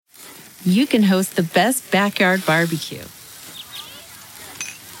you can host the best backyard barbecue.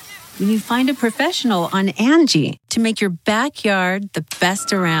 When you find a professional on Angie to make your backyard the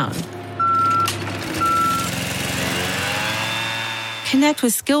best around. Connect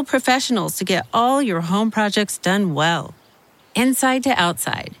with skilled professionals to get all your home projects done well. Inside to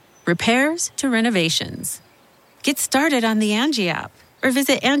outside, repairs to renovations. Get started on the Angie app or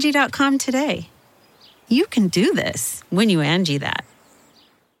visit Angie.com today. You can do this when you Angie that.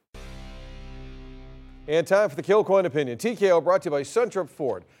 And time for the Kilcoyne Opinion. TKO brought to you by Suntrup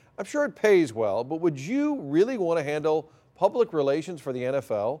Ford. I'm sure it pays well, but would you really want to handle public relations for the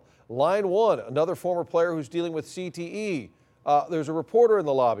NFL? Line one, another former player who's dealing with CTE. There's a reporter in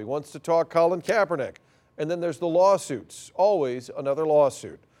the lobby, wants to talk Colin Kaepernick. And then there's the lawsuits, always another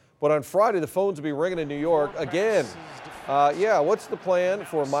lawsuit. But on Friday, the phones will be ringing in New York again. What's the plan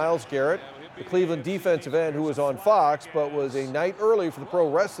for Myles Jarrett, the Cleveland defensive end who was on Fox but was a night early for the pro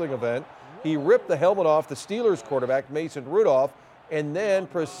wrestling event? He ripped the helmet off the Steelers quarterback, Mason Rudolph, and then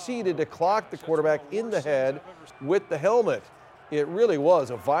proceeded to clock the quarterback in the head with the helmet. It really was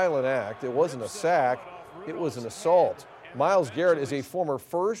a violent act. It wasn't a sack. It was an assault. Myles Jarrett is a former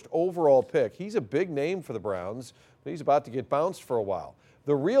first overall pick. He's a big name for the Browns, but he's about to get bounced for a while.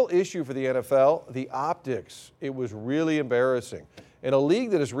 The real issue for the NFL, the optics. It was really embarrassing. And a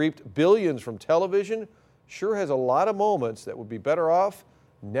league that has reaped billions from television sure has a lot of moments that would be better off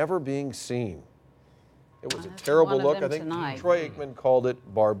never being seen. It was a terrible look. I think Troy Aikman called it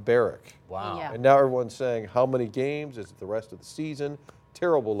barbaric. Wow. Yeah. And now everyone's saying, how many games? Is it the rest of the season?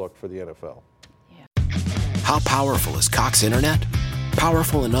 Terrible look for the NFL. How powerful is Cox Internet?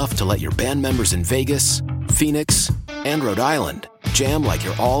 Powerful enough to let your band members in Vegas, Phoenix, and Rhode Island jam like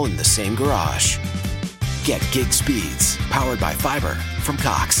you're all in the same garage. Get gig speeds powered by fiber from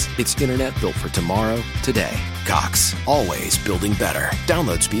Cox. It's internet built for tomorrow, today. Cox, always building better.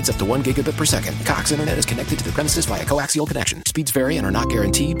 Download speeds up to 1 gigabit per second. Cox Internet is connected to the premises via coaxial connection. Speeds vary and are not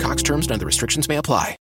guaranteed. Cox terms and other restrictions may apply.